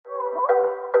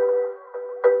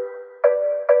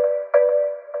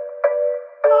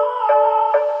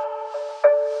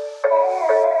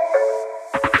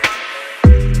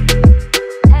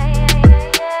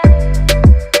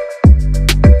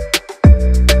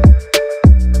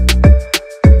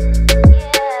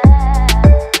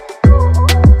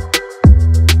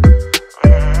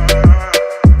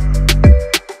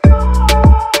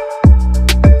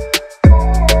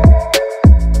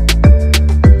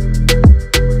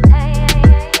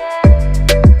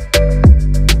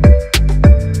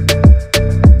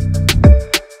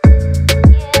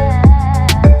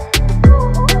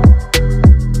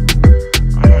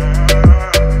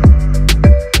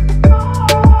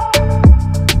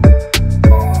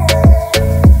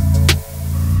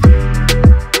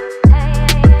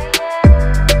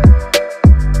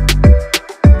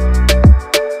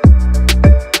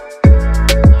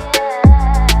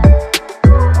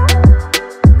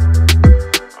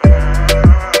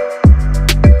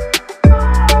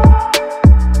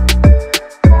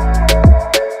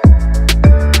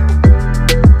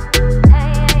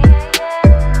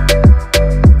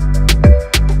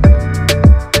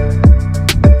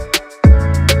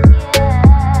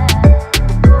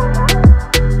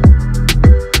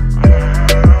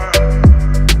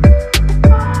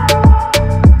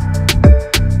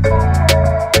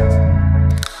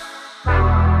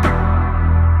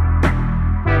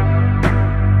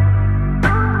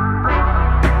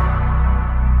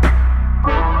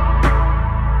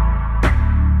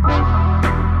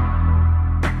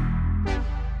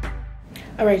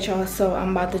Alright y'all, so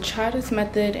I'm about to try this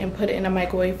method and put it in the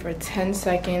microwave for 10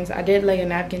 seconds. I did lay a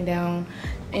napkin down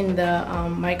in the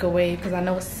microwave because I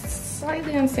know it's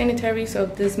slightly unsanitary. So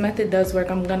if this method does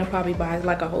work, I'm gonna probably buy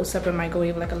like a whole separate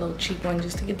microwave, like a little cheap one,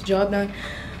 just to get the job done.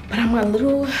 But I'm a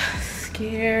little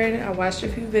scared. I watched a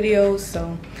few videos,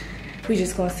 so we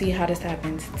just gonna see how this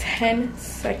happens. 10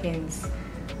 seconds,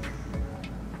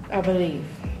 I believe.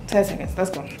 10 seconds, let's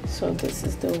go. So this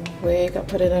is the wig. I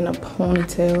put it in a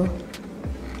ponytail.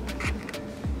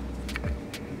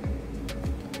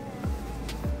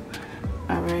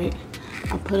 Alright,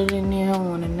 I put it in there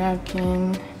on a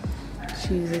napkin.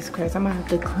 Jesus Christ, I might have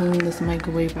to clean this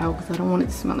microwave out because I don't want it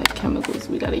to smell like chemicals.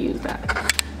 We gotta use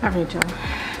that. Alright y'all,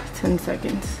 10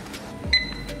 seconds.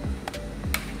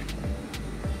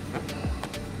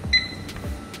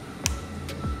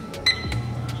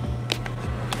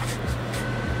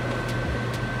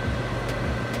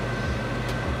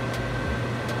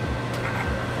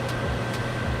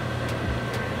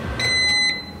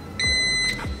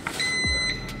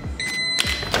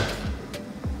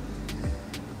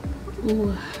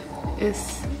 Ooh,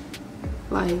 it's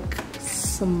like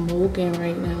smoking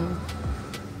right now.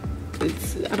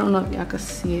 I don't know if y'all can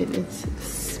see it. It's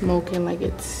smoking, like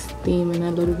it's steaming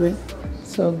a little bit.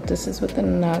 So this is what the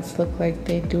knots look like.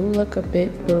 They do look a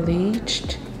bit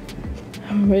bleached.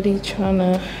 I'm really trying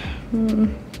to,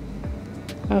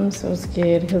 I'm so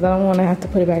scared because I don't want to have to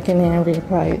put it back in there and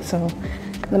reapply it. So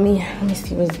let me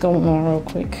see what's going on real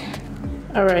quick.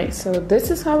 All right, so this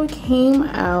is how it came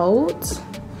out.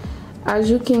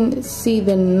 As you can see,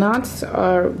 the knots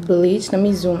are bleached. Let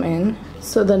me zoom in.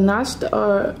 So the knots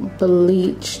are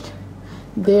bleached.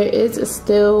 There is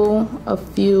still a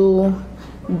few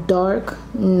dark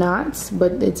knots,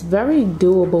 but it's very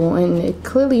doable and it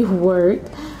clearly worked,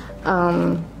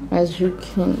 as you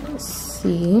can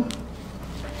see.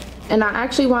 And I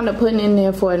actually wound up putting in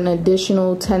there for an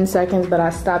additional 10 seconds, but I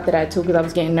stopped it at 2 because I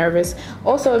was getting nervous.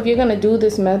 Also, if you're gonna do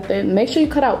this method, make sure you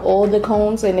cut out all the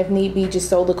combs, and if need be, just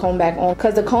sew the comb back on,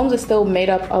 because the combs are still made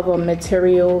up of a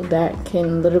material that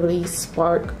can literally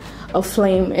spark a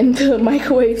flame in the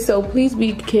microwave. So please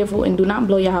be careful and do not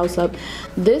blow your house up.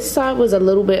 This side was a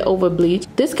little bit over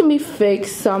bleached. This can be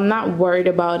fixed, so I'm not worried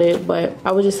about it, but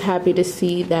I was just happy to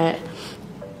see that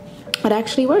it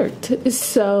actually worked.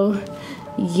 So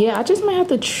yeah, I just might have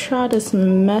to try this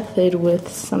method with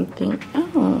something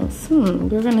else.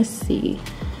 We're gonna see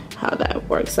how that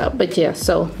works out. But yeah,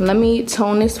 so let me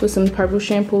tone this with some purple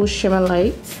shampoo, Shimmer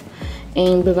Lights,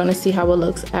 and we're gonna see how it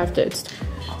looks after it's.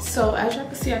 So as y'all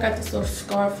can see, I got this little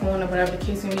scarf on or whatever the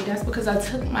case may be. That's because I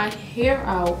took my hair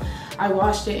out. I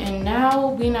washed it, and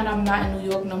now being that I'm not in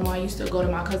New York no more, I used to go to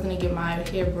my cousin to get my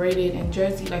hair braided in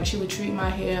Jersey. Like, she would treat my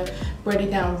hair, braid it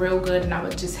down real good, and I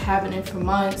would just have it in for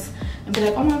months and be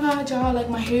like, oh my god y'all, like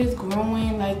my hair is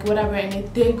growing, like whatever. And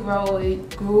it did grow.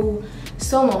 It grew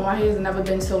so long. My hair has never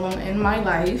been so long in my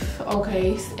life,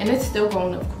 okay? And it's still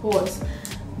growing, of course,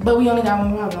 but we only got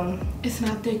one problem. It's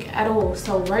not thick at all.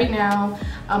 So right now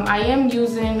I am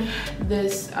using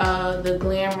this the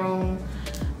Glam Room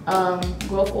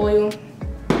growth oil,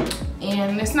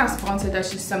 and it's not sponsored.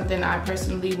 That's just something I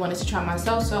personally wanted to try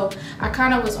myself. So I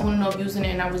kind of was on and off using it,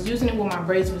 and I was using it when my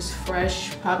braids was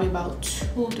fresh, probably about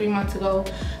 2-3 months ago.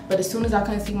 But as soon as I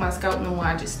couldn't see my scalp no more,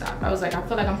 I just stopped. I was like, I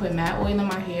feel like I'm putting mad oil in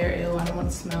my hair. Ew, I don't want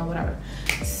to smell, whatever.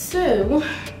 So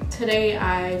today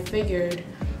I figured,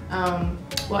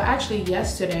 well actually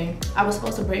yesterday, I was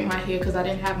supposed to braid my hair because I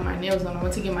didn't have my nails on. I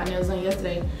went to get my nails done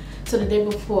yesterday. So the day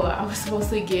before, I was supposed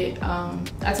to get,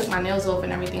 I took my nails off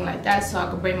and everything like that so I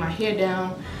could braid my hair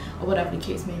down or whatever the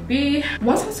case may be.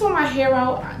 Once I saw my hair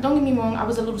out, don't get me wrong, I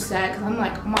was a little sad because I'm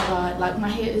like, oh my god, like my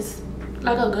hair is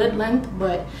like a good length,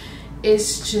 but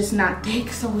it's just not thick,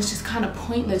 so it's just kind of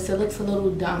pointless. It looks a little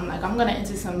dumb. Like, I'm gonna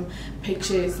enter some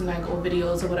pictures and like, or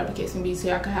videos or whatever the case may be, so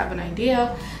y'all can have an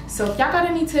idea. So if y'all got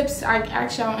any tips, I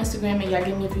asked y'all on Instagram and y'all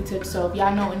give me a few tips. So if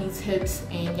y'all know any tips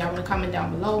and y'all want to comment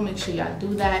down below, make sure y'all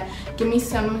do that. Give me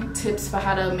some tips for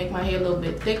how to make my hair a little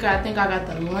bit thicker. I think I got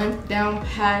the length down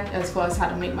packed as far as how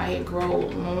to make my hair grow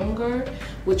longer,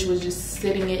 which was just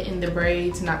sitting it in the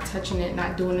braids, not touching it,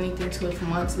 not doing anything to it for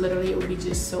months. Literally, it would be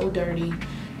just so dirty,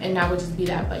 and that would just be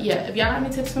that. But yeah, if y'all got any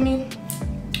tips for me,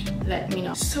 let me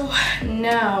know. So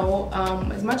now,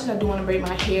 as much as I do want to braid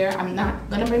my hair, I'm not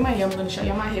gonna braid my hair. I'm gonna show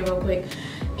y'all my hair real quick.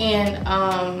 And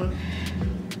I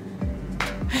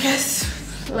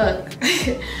guess, look,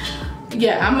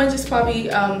 yeah, I'm gonna just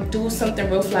probably do something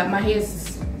real flat. My hair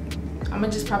is I'm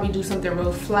gonna just probably do something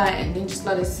real flat and then just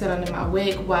let it sit under my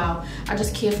wig while I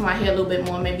just care for my hair a little bit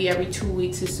more. Maybe every 2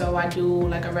 weeks or so I do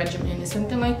like a regimen or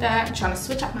something like that. I'm trying to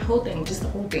switch up my whole thing, just the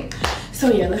whole thing.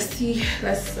 So yeah, let's see,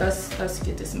 let's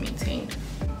get this maintained.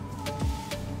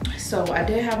 So I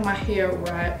did have my hair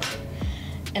wrapped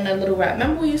in a little wrap.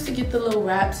 Remember we used to get the little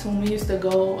wraps when we used to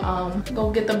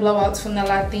go get the blowouts from the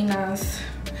Latinas?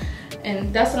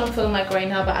 And that's what I'm feeling like right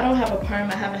now. But I don't have a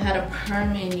perm. I haven't had a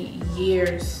perm in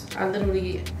years. I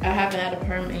haven't had a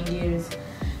perm in years.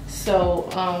 So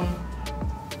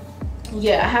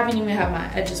yeah, I haven't even had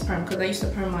my edges perm because I used to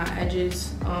perm my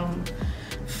edges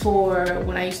for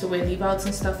when I used to wear leave outs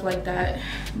and stuff like that,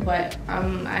 but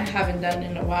I haven't done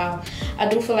it in a while. I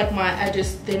do feel like my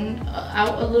edges thin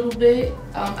out a little bit.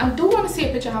 I do want to see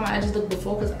a picture of how my edges looked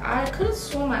before, because I could have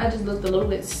sworn my edges looked a little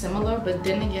bit similar, but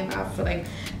then again I feel like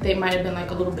they might have been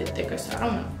like a little bit thicker, so I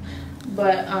don't know.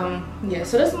 But yeah,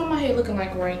 so that's what my hair looking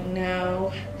like right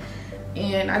now.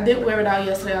 And I did wear it out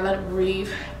yesterday. I let it breathe,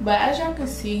 but as y'all can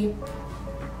see,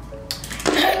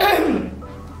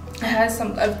 it has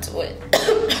some length to it.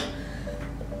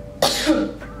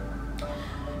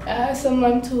 It has some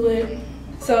length to it.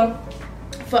 So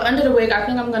for under the wig, I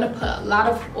think I'm gonna put a lot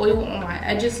of oil on my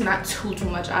edges, not too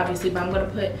much obviously, but I'm gonna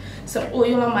put some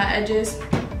oil on my edges,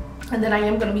 and then I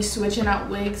am gonna be switching out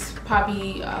wigs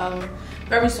probably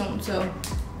very soon. So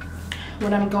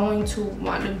what I'm going to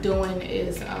wind up doing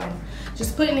is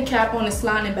just putting the cap on and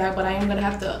sliding it back, but I am gonna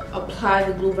have to apply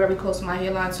the glue very close to my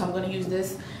hairline, so I'm gonna use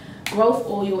this growth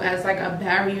oil as like a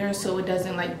barrier so it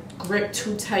doesn't like grip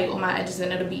too tight on my edges,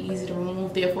 and it'll be easy to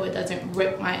remove, therefore it doesn't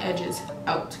rip my edges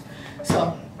out.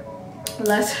 So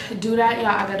let's do that, y'all.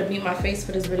 I gotta beat my face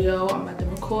for this video. I'm about to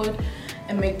record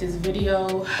and make this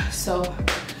video, so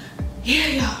yeah,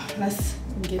 y'all, let's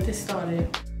get this started.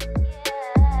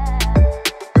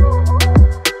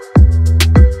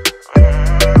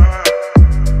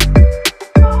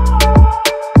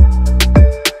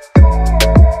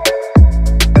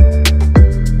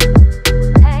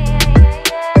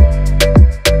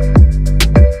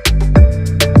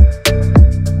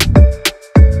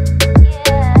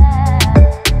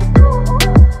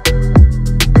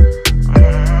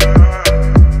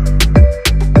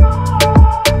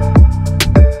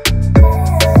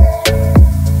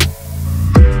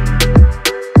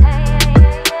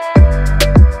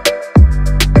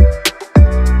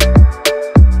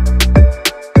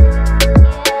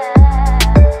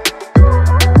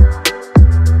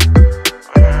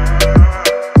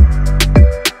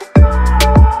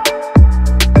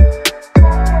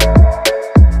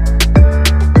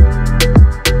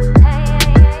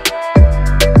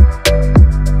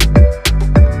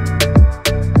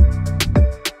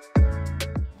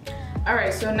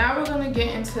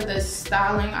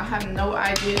 Styling. I have no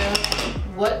idea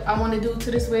what I want to do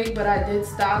to this wig, but I did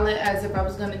style it as if I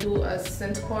was going to do a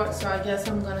center part, so I guess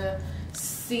I'm gonna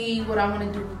see what I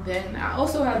want to do then. I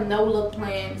also have no look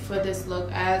plan for this look,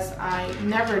 as I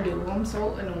never do. I'm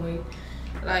so annoyed.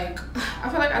 Like, I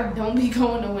feel like I don't be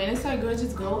going nowhere. It's like, girl,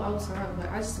 just go outside. But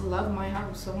I just love my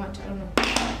house so much. I don't know.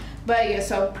 But yeah,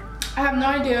 so I have no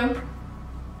idea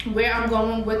where I'm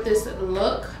going with this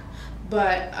look,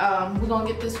 but we're gonna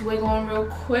get this wig on real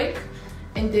quick,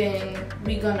 and then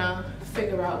we're gonna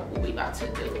figure out what we about to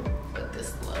do with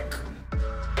this look.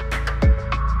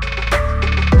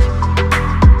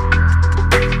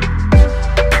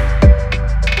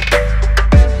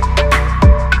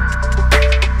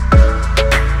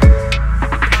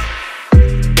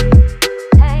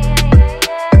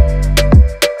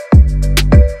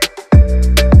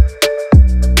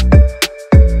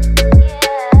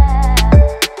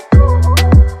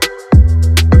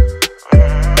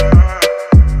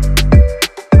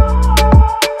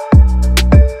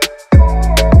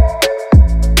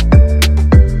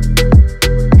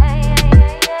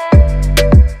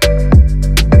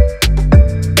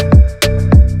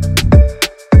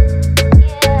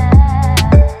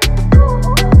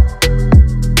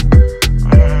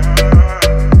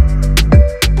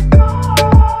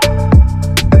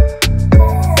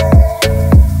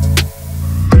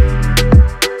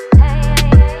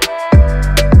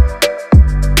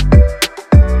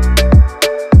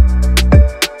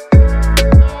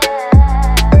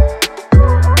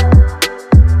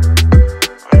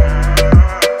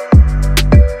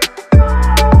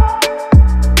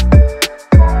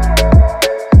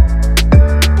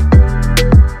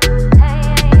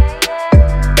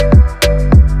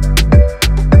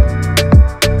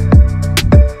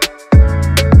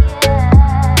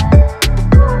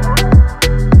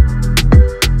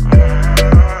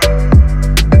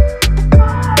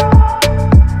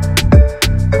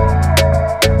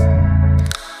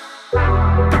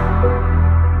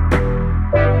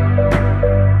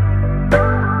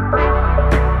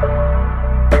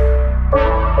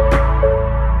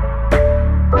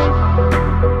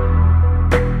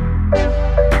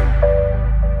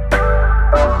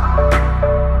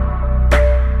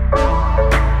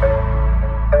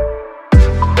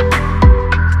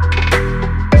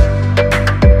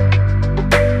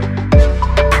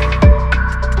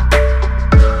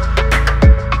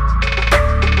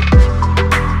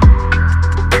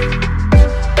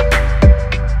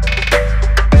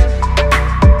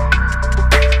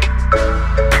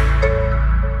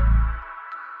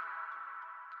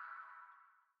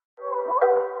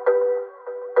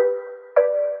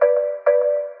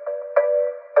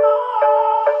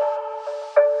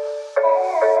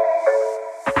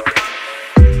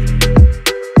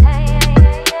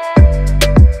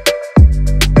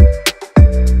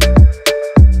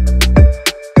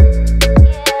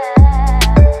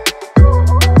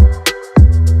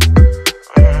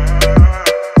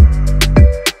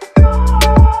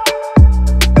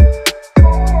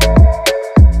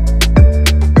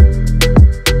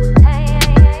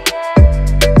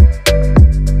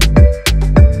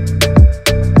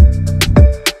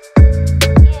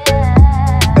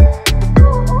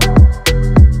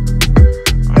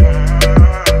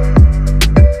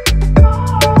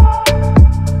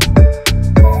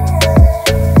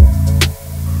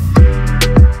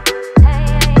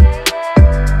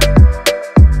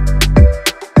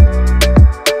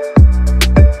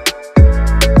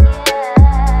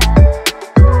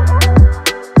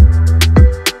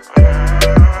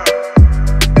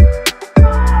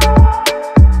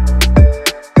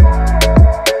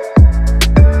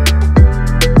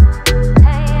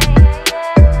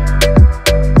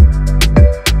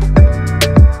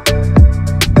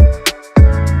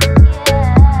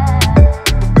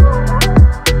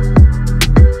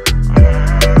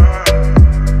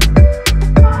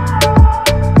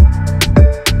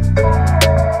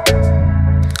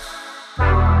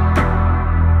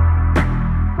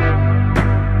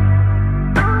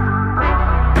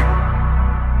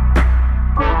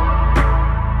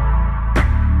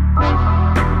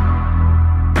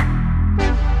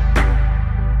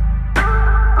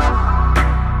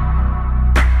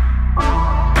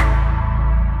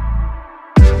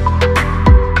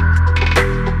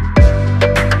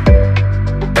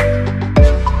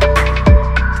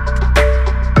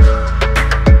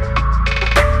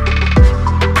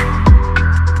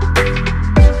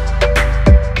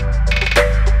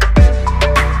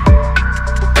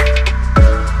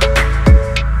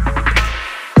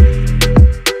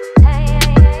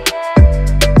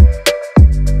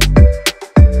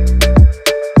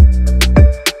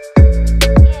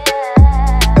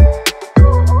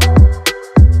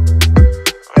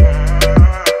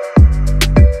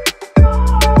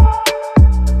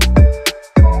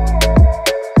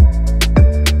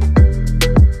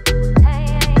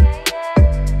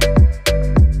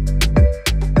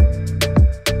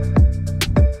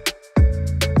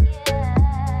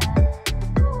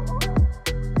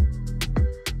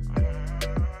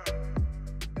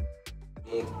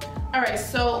 Alright,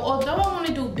 so although I want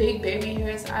to do big baby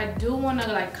hairs, I do want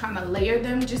to like kind of layer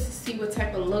them just to see what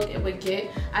type of look it would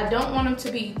get. I don't want them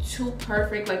to be too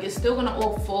perfect, like it's still gonna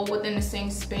all fall within the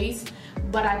same space.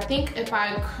 But I think if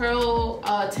I curl,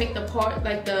 take the part,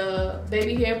 like the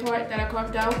baby hair part that I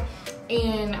carved out,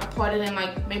 and I part it in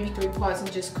like maybe 3 parts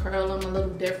and just curl them a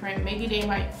little different, maybe they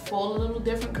might fall a little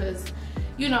different because,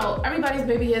 you know, everybody's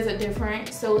baby hairs are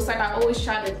different. So it's like I always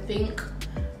try to think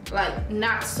like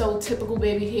not so typical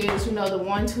baby hairs, you know, the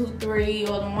 1 2 3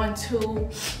 or the 1 2.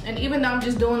 And even though I'm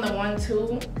just doing the 1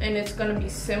 2 and it's gonna be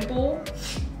simple,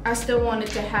 I still wanted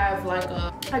to have like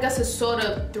a, I guess, a sort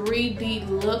of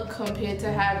 3D look compared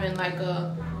to having like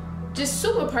a just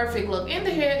super perfect look. And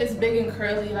the hair is big and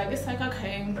curly, like it's like,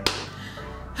 okay,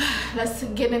 let's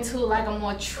get into like a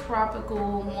more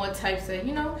tropical, more types of,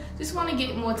 you know, just want to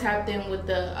get more tapped in with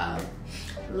the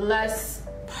less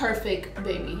perfect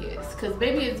baby hairs, because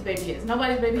baby is baby hairs.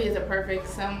 Nobody's baby hairs are perfect.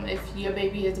 Some, if your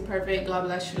baby hairs are perfect, God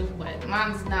bless you, but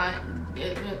mine's not.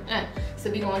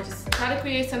 So we're gonna just try to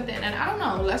create something, and I don't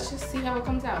know, let's just see how it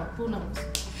comes out. Who knows?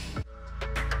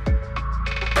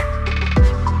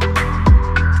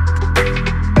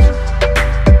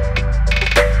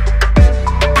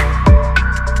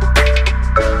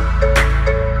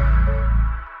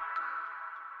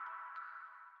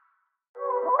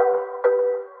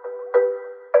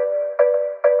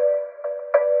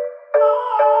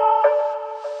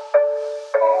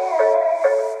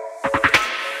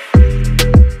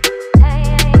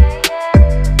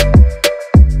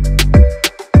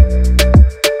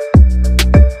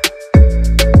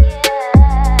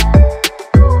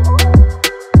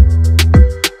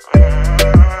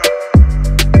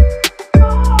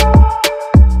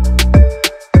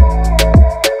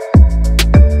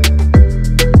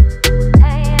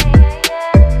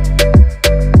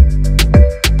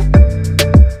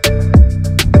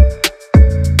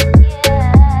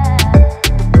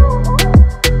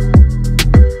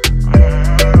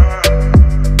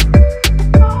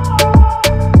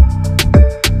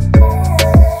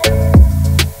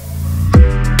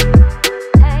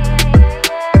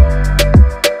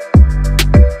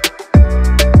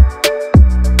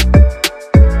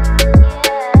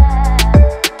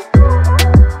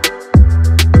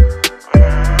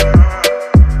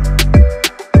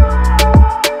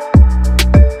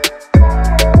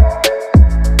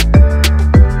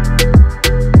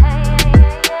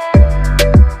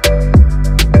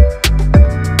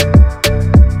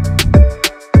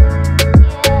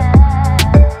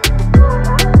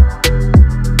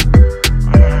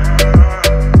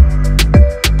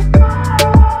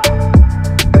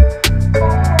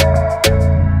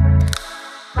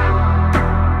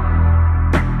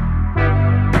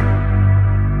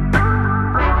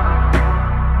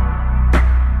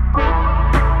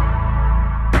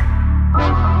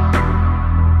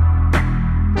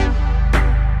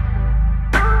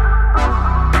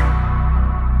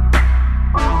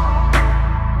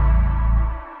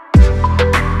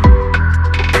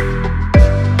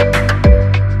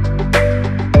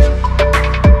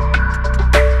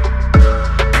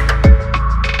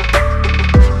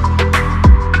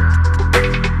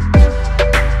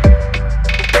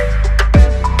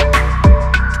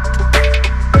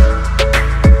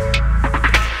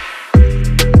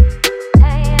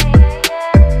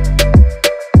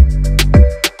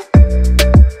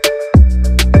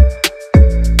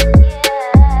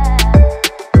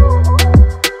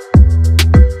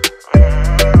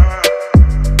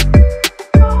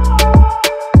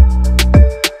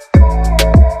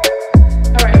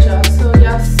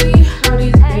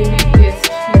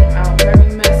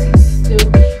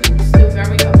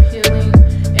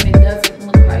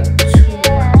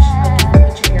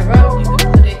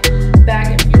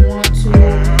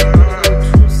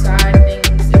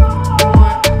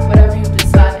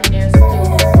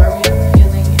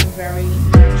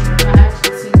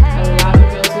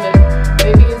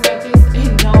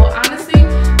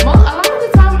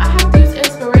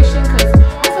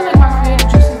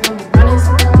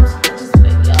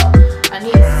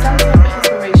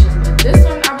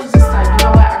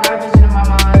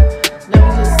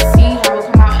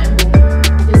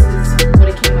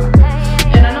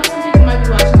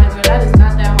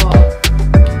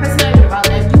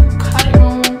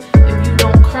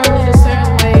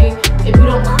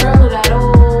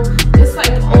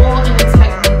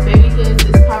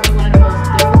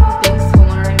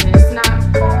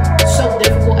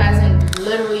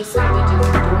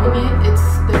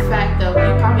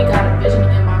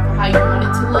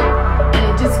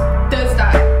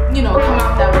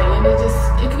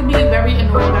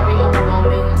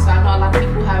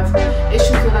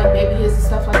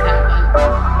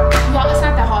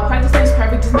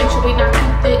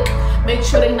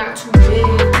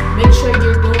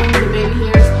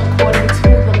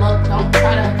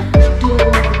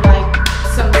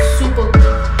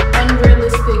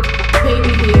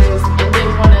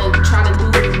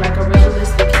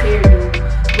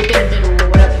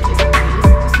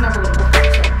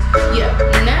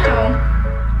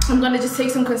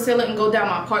 concealer and go down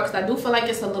my part because I do feel like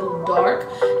it's a little dark.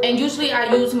 And usually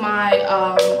I use my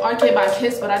Arcade by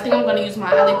Kiss, but I think I'm going to use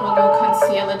my LA Pro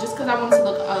concealer just because I want it to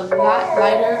look a lot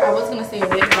lighter. I was going to say red,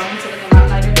 but I want it to look a lot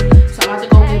lighter. So I'm about to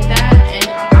go get that. And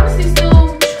I'm honestly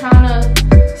still trying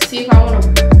to see if I want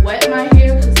to wet my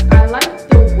hair because I like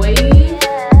the wave.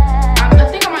 I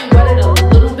think I might wet it a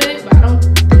little bit, but I don't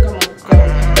think I'm going to go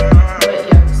there. But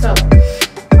yeah, so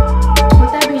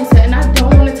with that being said, and I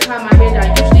don't want to tie my hair down.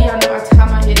 Usually y'all know I tie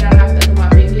my hair down after I do my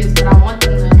baby hairs, but I want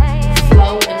them to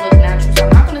flow and look natural. So I'm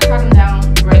not going to tie them down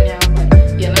right now. But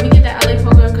yeah, let me get that LA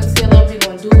Pro Girl concealer. We're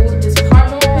going to do this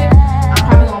part real quick. I'm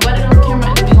probably going to wet it on camera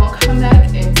and then we're going to come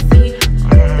back and see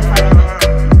the final look.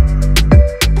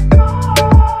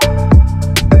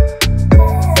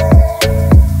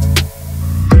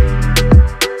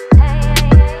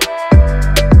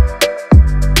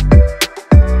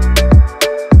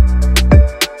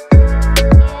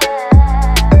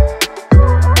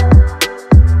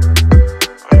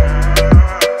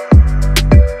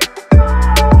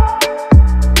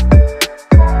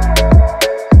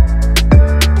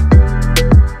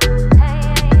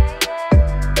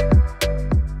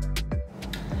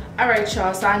 Alright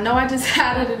y'all, so I know I just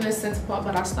had it in the center part,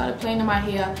 but I started playing in my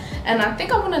hair and I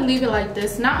think I want to leave it like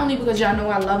this, not only because y'all know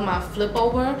I love my flip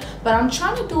over, but I'm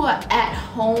trying to do an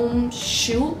at-home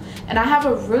shoot and I have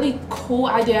a really cool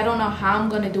idea. I don't know how I'm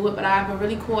going to do it, but I have a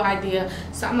really cool idea.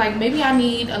 So I'm like, maybe I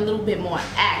need a little bit more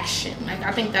action. Like,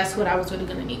 I think that's what I was really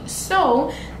going to need.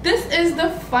 So this is the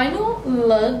final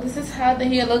look. This is how the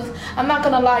hair looks. I'm not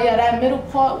going to lie, y'all, that middle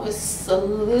part was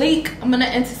sleek. I'm going to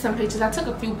enter some pictures. I took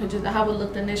a few pictures of how it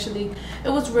looked initially. It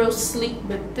was real sleek,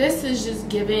 but this is just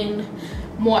giving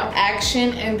more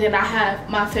action. And then I have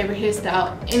my favorite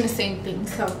hairstyle in the same thing.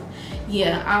 So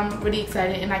yeah, I'm really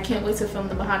excited and I can't wait to film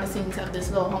the behind the scenes of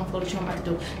this little home photo shoot I'm about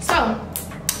to do. So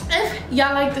if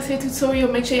y'all like this hair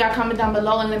tutorial, make sure y'all comment down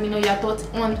below and let me know your thoughts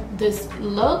on this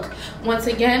look. Once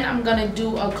again, I'm gonna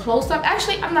do a close-up.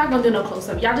 Actually, I'm not gonna do no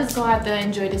close-up. Y'all just gonna have to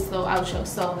enjoy this little outro.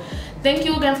 So thank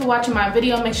you again for watching my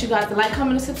video. Make sure you guys like,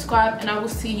 comment, and subscribe, and I will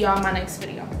see y'all in my next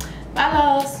video. Bye,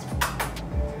 loves.